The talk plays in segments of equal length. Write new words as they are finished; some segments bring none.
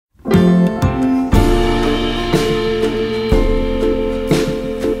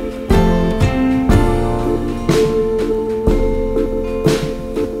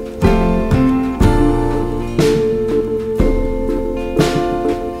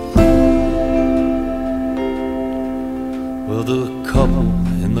Another couple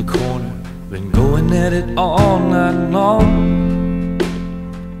in the corner, been going at it all night long.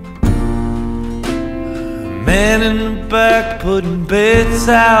 Man in the back putting bets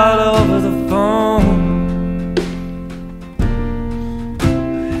out over the phone.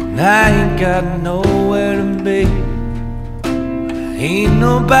 And I ain't got nowhere to be. Ain't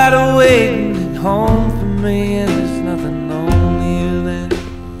nobody waiting at home for me, and there's nothing lonelier than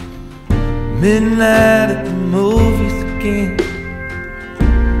midnight at the movies again.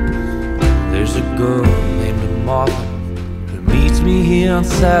 There's a girl named Martha who meets me here on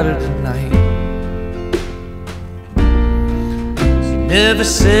Saturday night. She never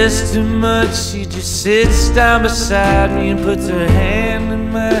says too much, she just sits down beside me and puts her hand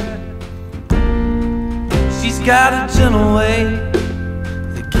in mine. She's got a gentle way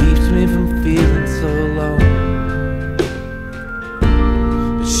that keeps me from feeling so alone.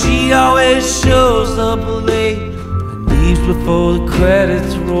 But she always shows up late and leaves before the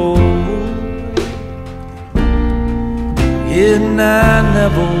credits roll. Yeah, and I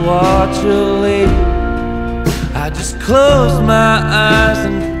never watch her late. I just close my eyes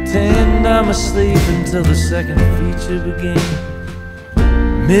and pretend I'm asleep until the second feature begins.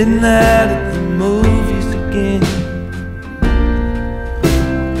 Midnight at the movies again.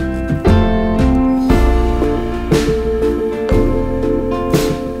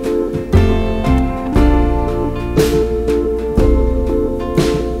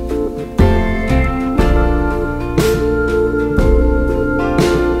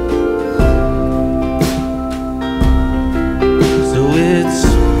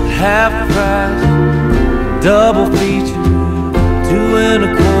 Half price, double feature, 2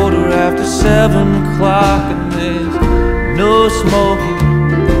 1/4 after 7 o'clock, and there's no smoking,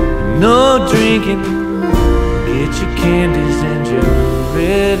 no drinking. Get your candies and your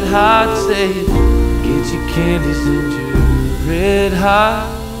red hot save. Get your candies and your red hot.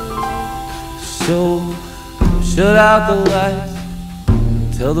 So shut out the lights,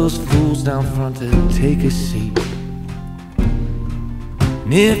 tell those fools down front to take a seat.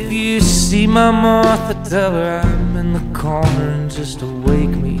 And if you see my Martha, tell her I'm in the corner and just to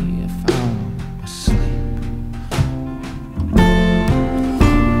wake me if I'm asleep.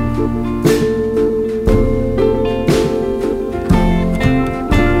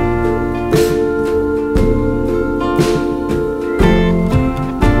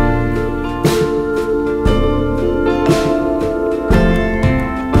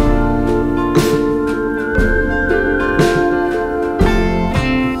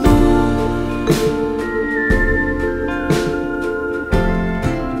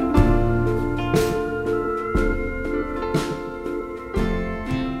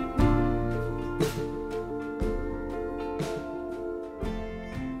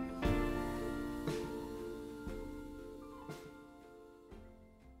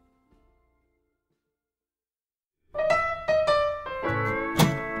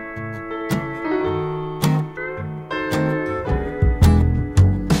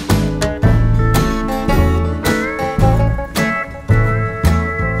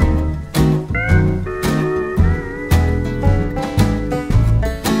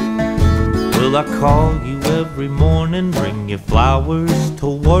 I call you every morning, bring you flowers to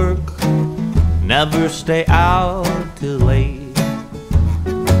work, never stay out till late.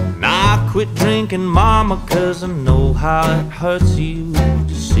 And I quit drinking, mama, 'cause I know how it hurts you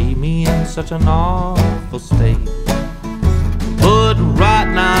to see me in such an awful state. But right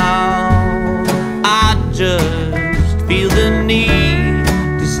now I just feel the need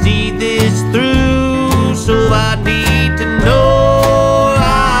to see this through, so I need to know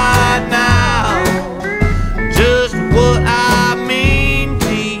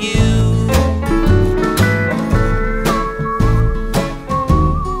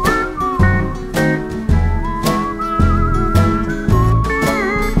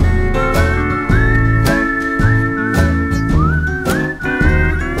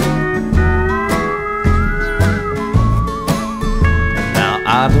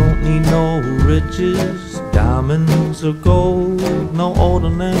riches, diamonds or gold, no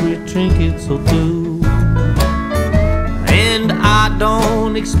ordinary trinkets will do. And I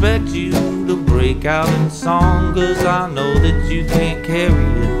don't expect you to break out in song, 'cause I know that you can't carry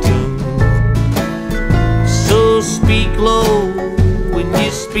a tune. So speak low when you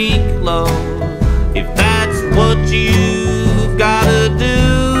speak low, if that's what you've gotta do.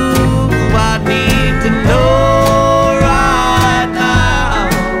 I need to know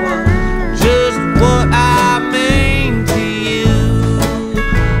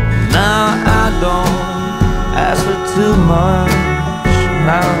too much,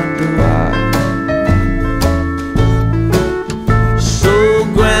 now do I.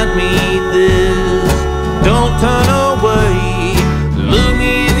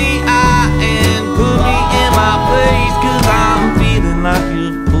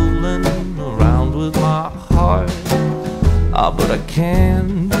 but I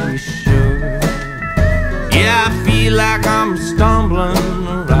can't be sure. Yeah, I feel like I'm stumbling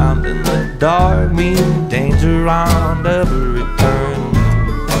around in the dark, meeting danger around every turn.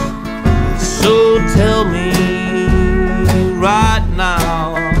 So tell me right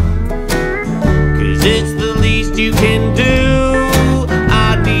now, 'cause it's the least you can do.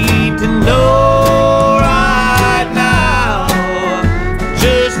 I need to know right now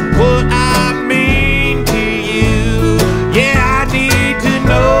just what I mean to you. Yeah, I need to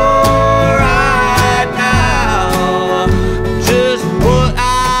know right now just what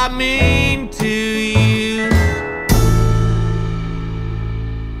I mean to you.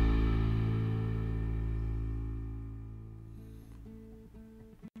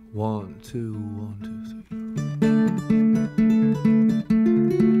 One, two, 1, 2, 3.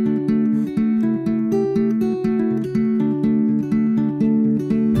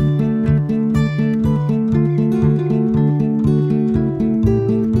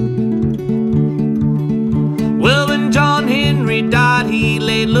 Well, when John Henry died, he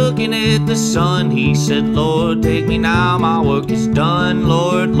lay looking at the sun. He said, Lord, take me now, my work is done.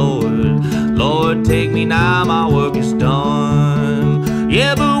 Lord, Lord, Lord, take me now, my work is done.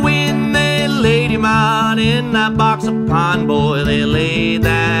 Yeah, but when they laid him out in that box of pine, boy, they laid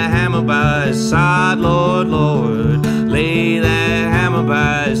that hammer by his side. Lord, Lord, lay that hammer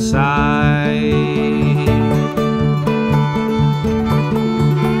by his side.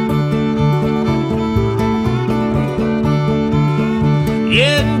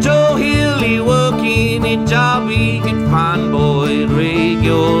 Yeah, and Joe Hill, he work any job he could find, boy. Rake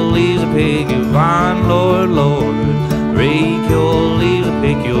your leaves and pick your vine, Lord, Lord. Rake your leaves and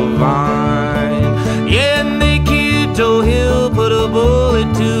pick your vine. Yeah, and they killed Joe Hill, put a bullet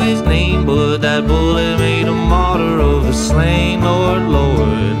to his name, but that bullet made a martyr of the slain, Lord,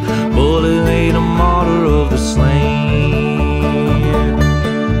 Lord. Bullet made a martyr of the slain.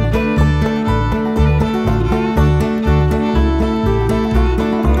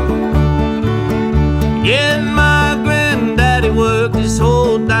 Yeah, and my granddaddy worked his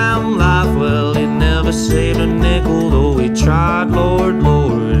whole damn life. Well, he never saved a nickel, though he tried, Lord,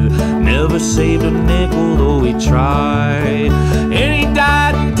 Lord. Never saved a nickel, though he tried. And he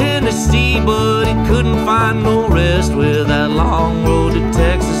died in Tennessee, but he couldn't find no rest. With that long road to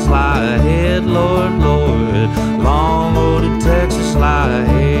Texas lie ahead, Lord, Lord. Long road to Texas lie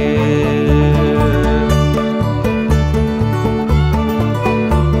ahead.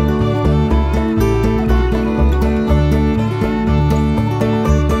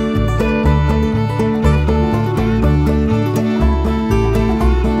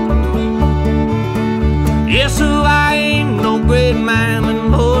 Yes, so I ain't no great man,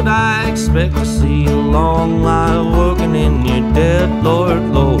 and Lord, I expect to see a long life working in your debt, Lord,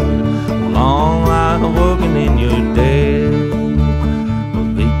 Lord. A long life working in your debt. Well,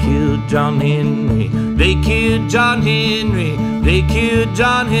 they killed John Henry, they killed John Henry, they killed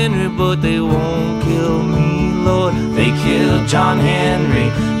John Henry, but they won't kill me, Lord. They killed John Henry,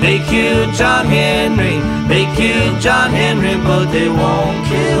 they killed John Henry, they killed John Henry, but they won't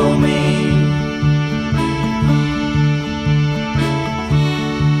kill me.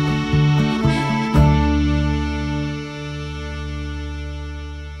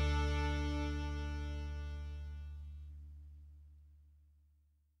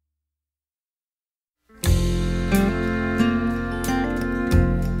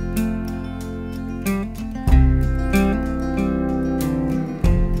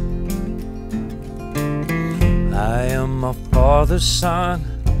 My father's son,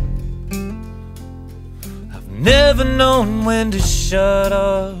 I've never known when to shut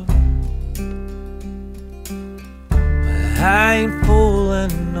up. I ain't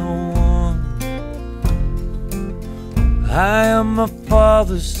fooling no one. I am my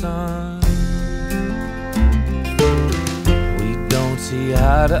father's son. We don't see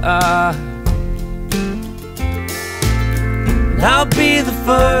eye to eye, and I'll be the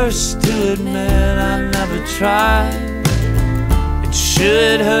first to admit I never tried. It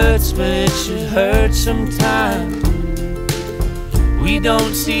should hurt, but it should hurt sometimes. We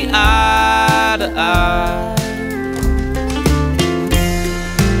don't see eye to eye.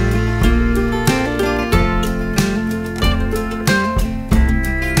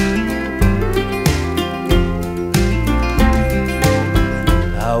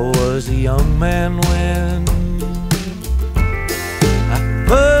 I was a young man when I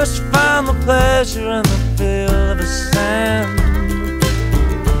first found the pleasure in the feel of the sand.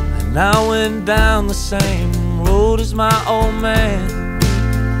 And I went down the same road as my old man,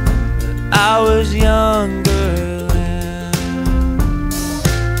 but I was younger then.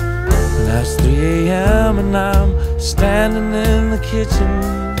 And as 3 a.m. time and I'm standing in the kitchen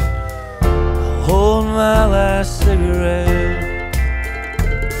holding my last cigarette.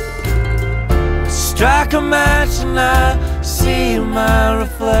 Strike a match and I see my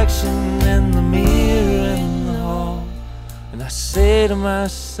reflection in the mirror in the hall, and I say to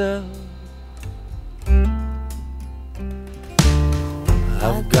myself,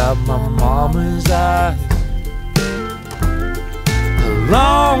 I've got my mama's eyes, a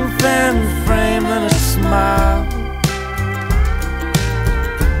long thin frame and a smile,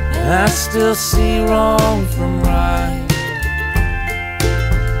 and I still see wrong from right.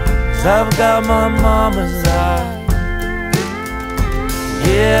 'Cause I've got my mama's eyes,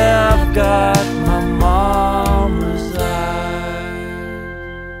 yeah, I've got my mama's eyes.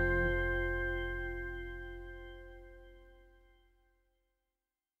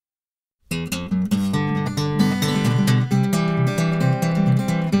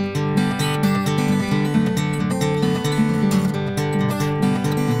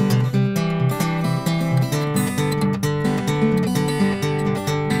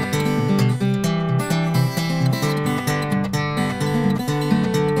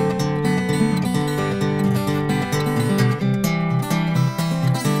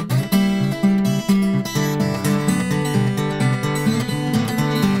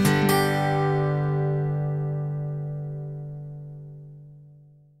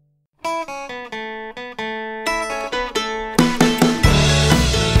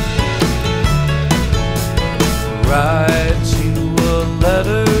 Write you a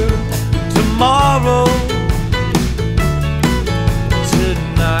letter tomorrow.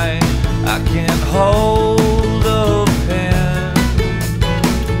 Tonight I can't hold a pen.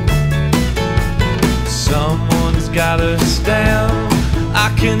 Someone's got a stamp I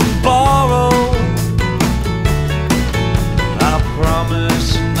can borrow. I promise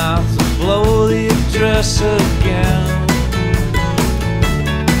not to blow the address again.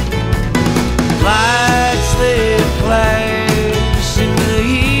 Lights they flash in the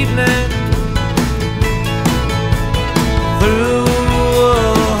evening through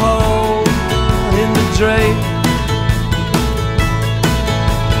a hole in the drape.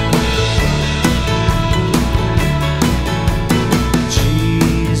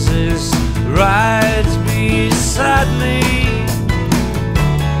 Jesus rides beside me,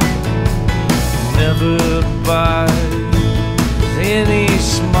 never buys any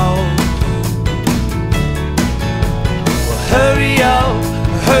smoke. Hurry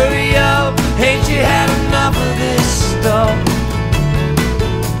up, ain't you had enough of this stuff?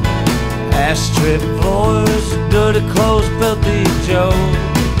 Ashtray floors, dirty clothes, filthy Joe.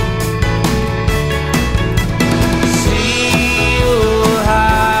 See you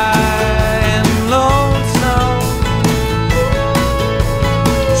high and lonesome,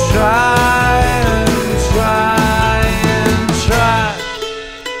 try and try and try.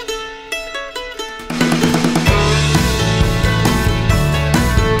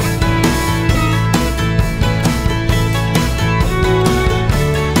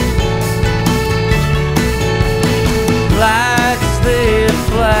 Lights they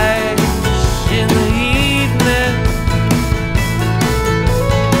flash in the evening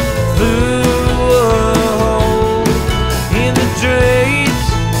through a hole in the drapes.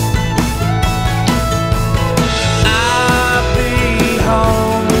 I'll be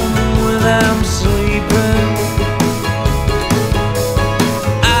home when I'm sleeping.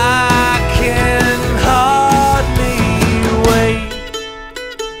 I can hardly wait.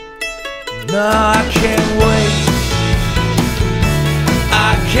 No, I can't wait.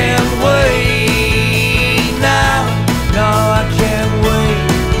 I can't wait now. No, I can't wait.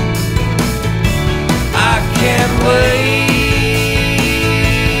 I can't wait.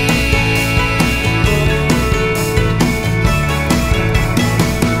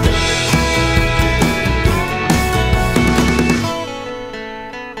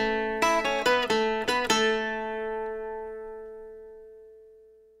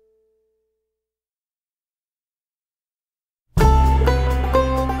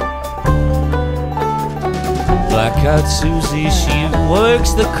 Black-eyed Suzy, she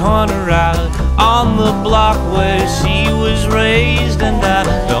works the corner out on the block where she was raised, and I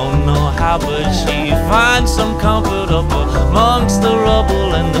don't know how, but she finds some comfort up amongst the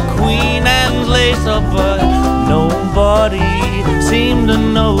rubble and the Queen Anne's lace up. But nobody seemed to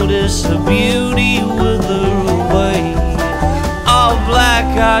notice her beauty wither away. Oh,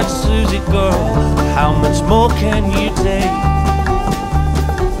 black-eyed Suzy girl, how much more can you take?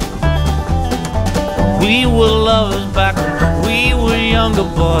 We were lovers back when we were younger,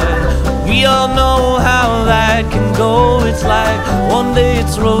 boys. We all know how that can go. It's like one day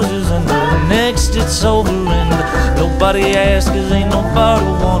it's roses and the next it's it's over and nobody asks, 'cause ain't nobody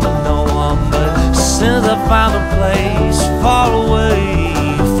wanna know I'm. But since I found a place far away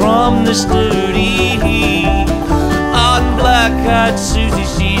from this dirty heat, on black-eyed Suzy,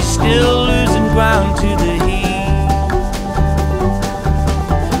 she's still losing ground to the heat.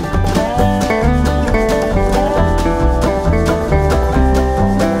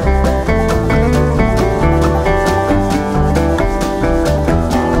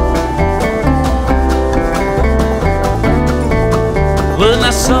 Well,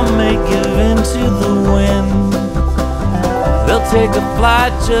 now some may give in to the wind. They'll take a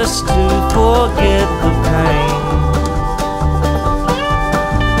flight just to forget the pain.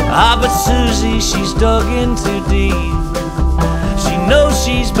 Ah, but Suzy, she's dug in too deep. She knows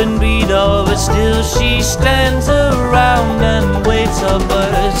she's been beat up, but still she stands around and waits up.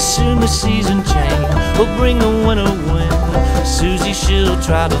 But soon the season change will bring the winter wind. Suzy, she'll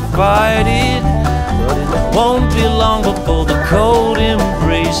try to fight it, but it won't be long before the cold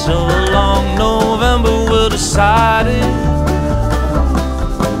embrace of a long November will decide it.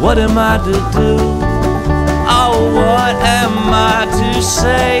 What am I to do? Oh, what am I to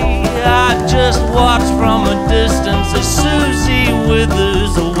say? I just watch from a distance as Suzy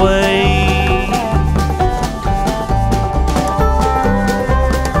withers away.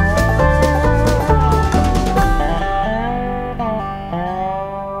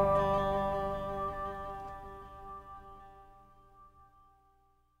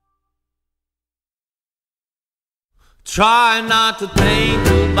 Try not to think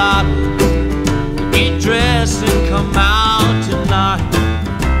about it. Get dressed and come out tonight.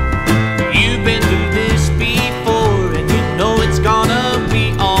 You've been through this before and you know it's gonna be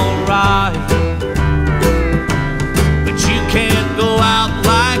alright. But you can't go out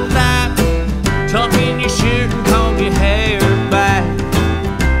like that. Tuck in your shirt and comb your hair back.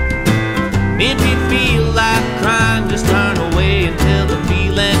 If you feel like crying, just turn away until the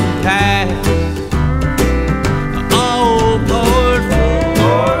feeling passes.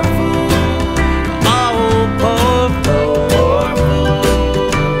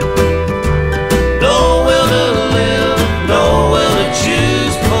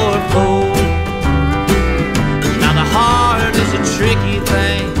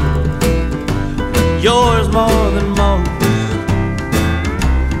 Yours more than most.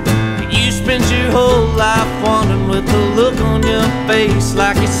 You spent your whole life wandering with a look on your face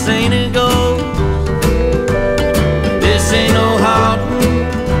like it's ain't a ghost. This ain't no haunting,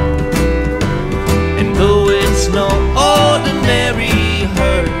 and though it's no ordinary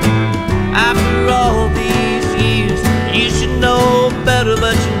hurt, after all these years you should know better,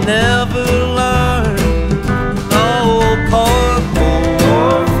 but you never learn. Oh, poor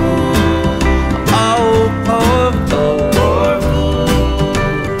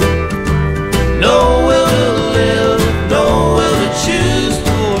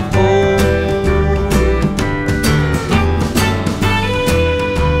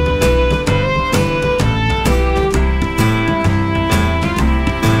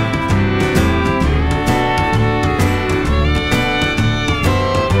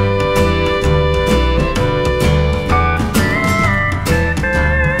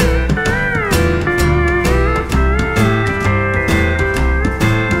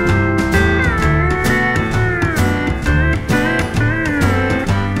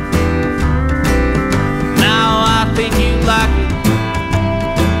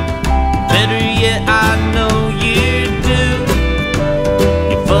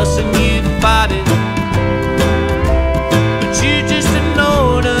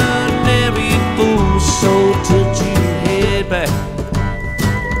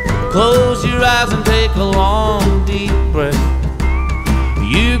close your eyes and take a long deep breath.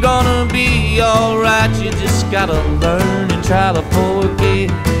 You're gonna be alright, you just gotta learn and try to forget.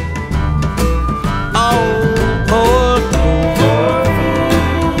 Oh, poor fool.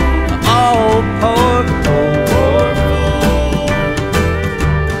 Oh, poor fool.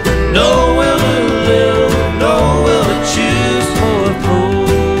 Nowhere to live, nowhere to choose for a fool.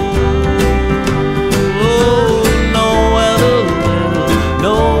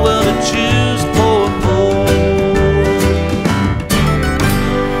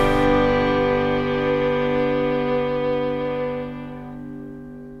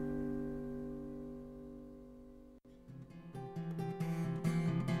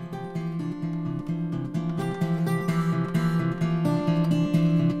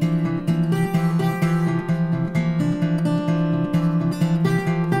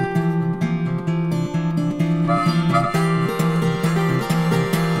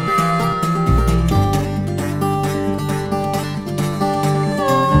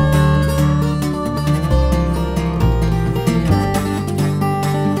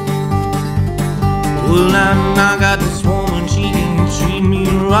 Well, I got this woman, she can treat me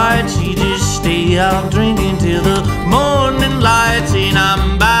right. She just stay out drinking till the morning light, saying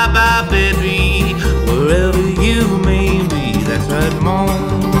I'm bye-bye, baby, wherever you may be. That's right, Mom.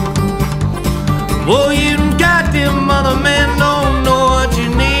 Well, you goddamn mother man don't know what you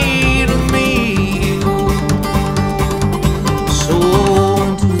need of me. So I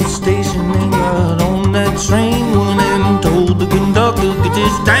went to the station and got on that train, and told the conductor, get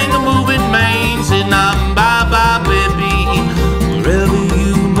this dang moving main, said I'm bye-bye, baby, wherever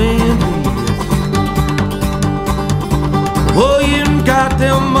you may be. Well, you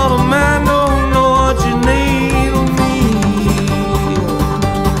goddamn mother man don't know what you need of me.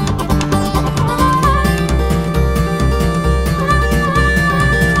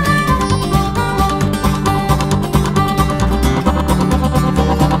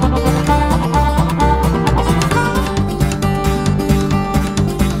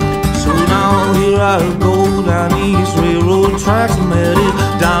 I go down these railroad tracks, I'm headed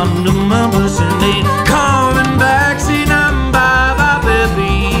down to Memphis, and ain't coming back. See, I'm bye-bye,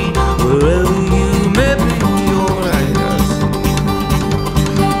 baby, wherever you may be. Alright,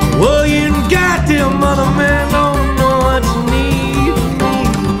 well, you goddamn mother man don't know what you need of me.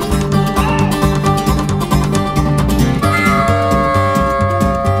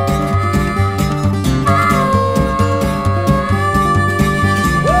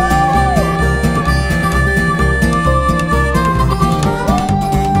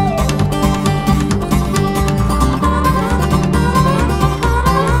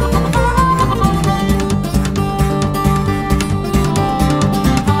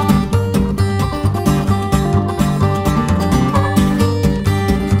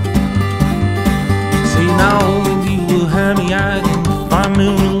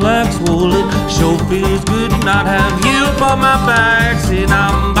 Sure feels good to not have you up on my back, saying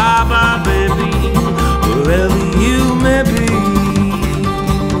I'm bye-bye, baby, wherever you may be.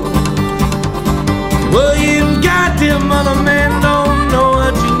 Well, you goddamn mother man don't know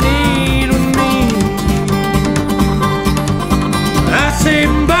what you need of me. I say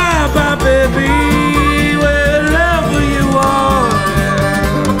bye-bye, baby, wherever you are.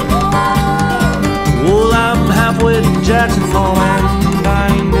 Well, I'm halfway to Jackson Hole, and I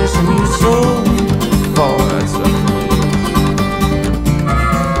ain't missing you so far. That's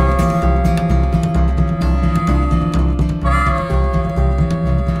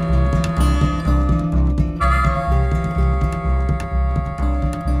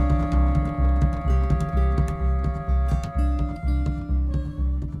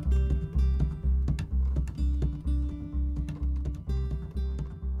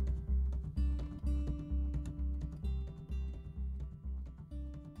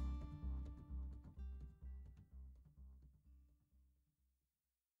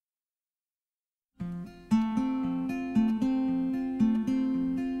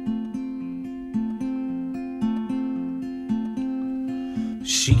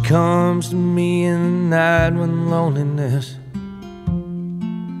she comes to me in the night when loneliness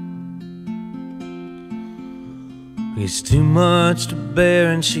is too much to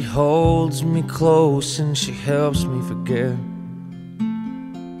bear, and she holds me close and she helps me forget.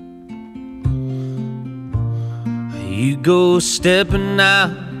 You go stepping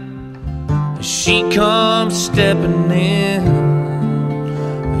out, she comes stepping in.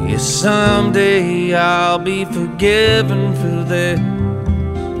 Yes, someday I'll be forgiven for that.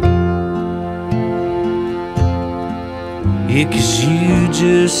 Yeah, 'cause you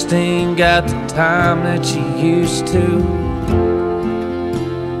just ain't got the time that you used to.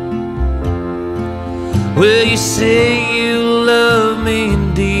 Well, you say you love me,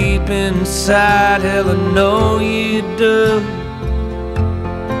 and deep inside, hell, I know you do.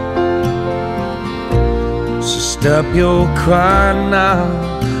 So stop your crying now.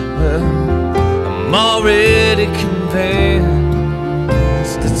 Well, I'm already convinced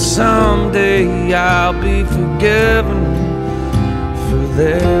that someday I'll be forgiven for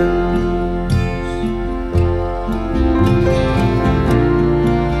this.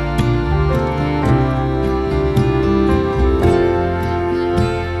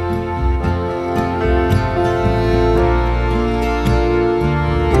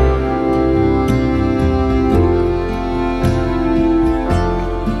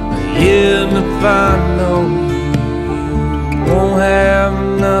 Yeah, if I know you won't have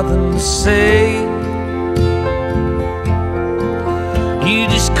nothing to say, you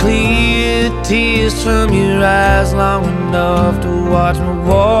just clear the tears from your eyes long enough to watch me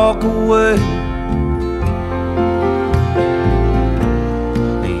walk away.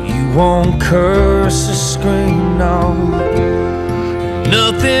 You won't curse or scream, no,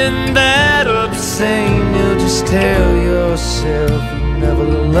 nothing that upsets same, you'll just tell yourself you never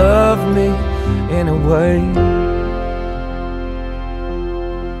loved me anyway.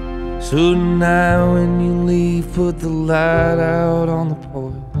 So tonight when you leave, put the light out on the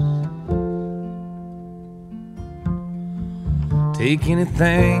porch. Take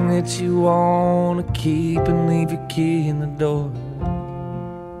anything that you want to keep and leave your key in the door.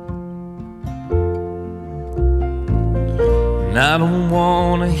 And I don't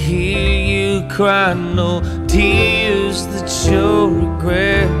want to hear you cry no tears that you'll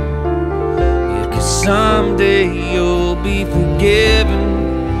regret. Yeah, 'cause someday you'll be forgiven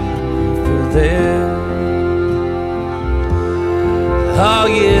for that. Oh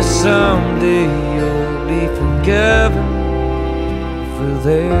yeah, someday you'll be forgiven for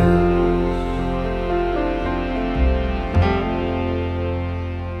that.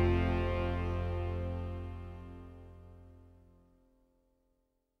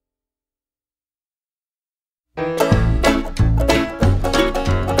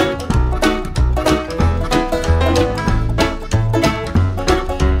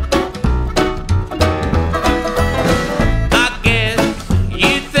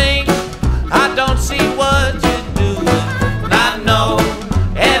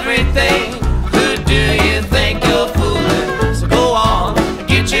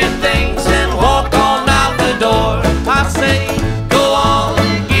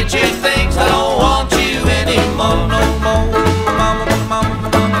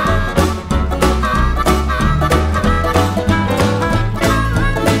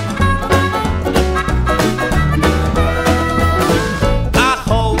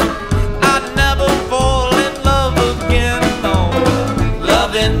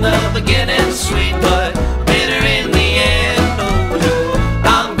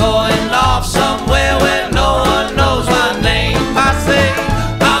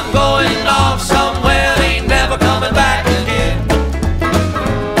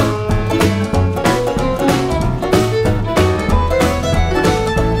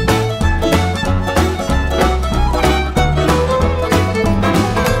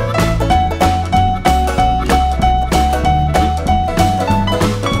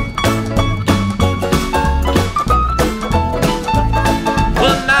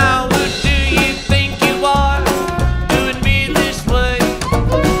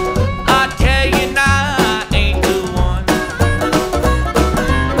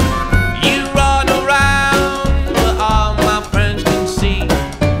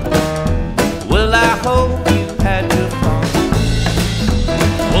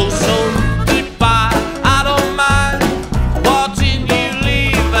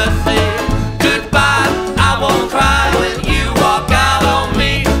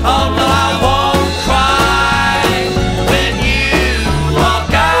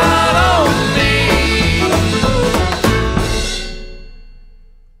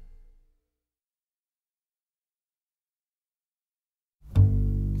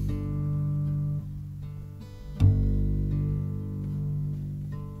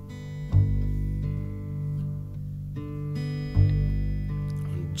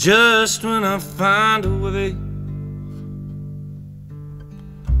 Just when I find a way,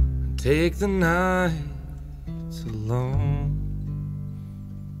 take the nights alone.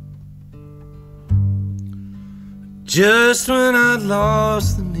 Just when I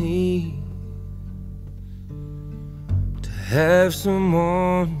lost the need to have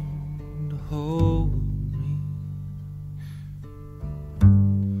someone to hold me,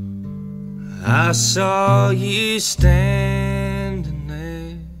 I saw you standing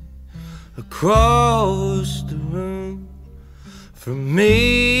there across the room from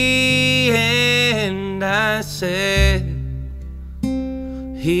me, and I said,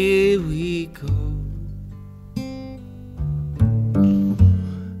 here we go.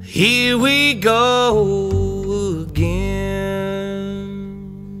 Here we go again.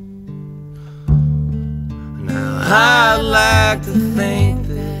 Now I like to think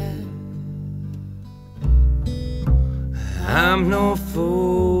that I'm no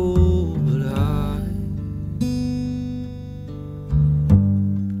fool, but I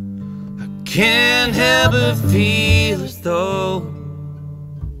can't help but feel as though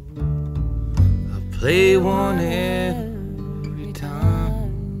I play one every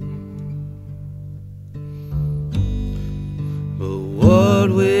time. But what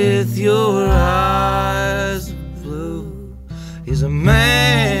with your eyes of blue is a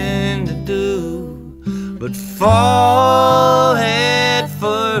man to do but fall at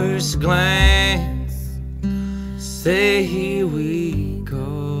first glance, say here we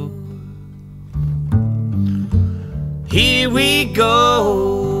go. Here we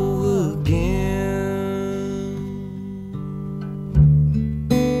go again.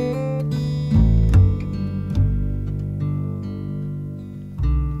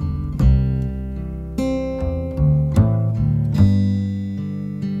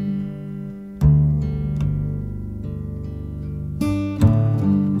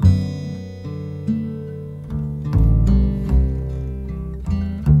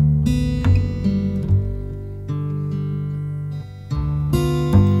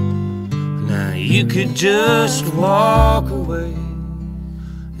 you could just walk away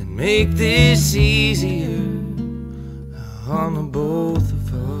and make this easier on the both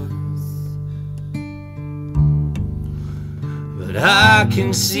of us. But I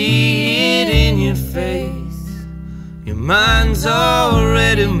can see it in your face, your mind's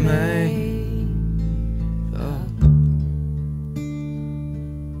already made up.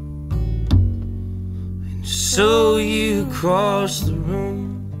 And so you cross the room,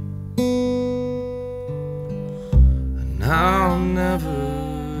 and I'll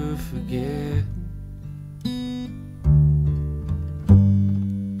never forget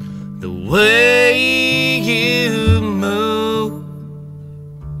the way you move,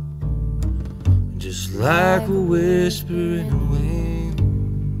 just like a whisper in the wind.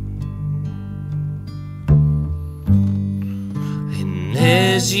 And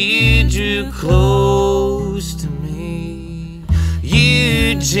as you drew close to me,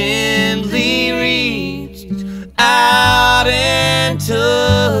 you gently reached out and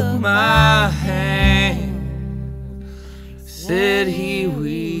took my hand, said, "Here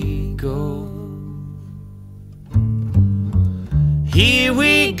we go, here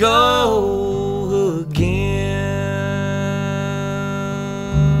we go again.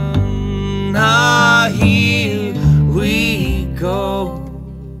 Ah, here we go,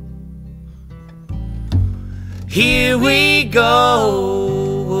 here we go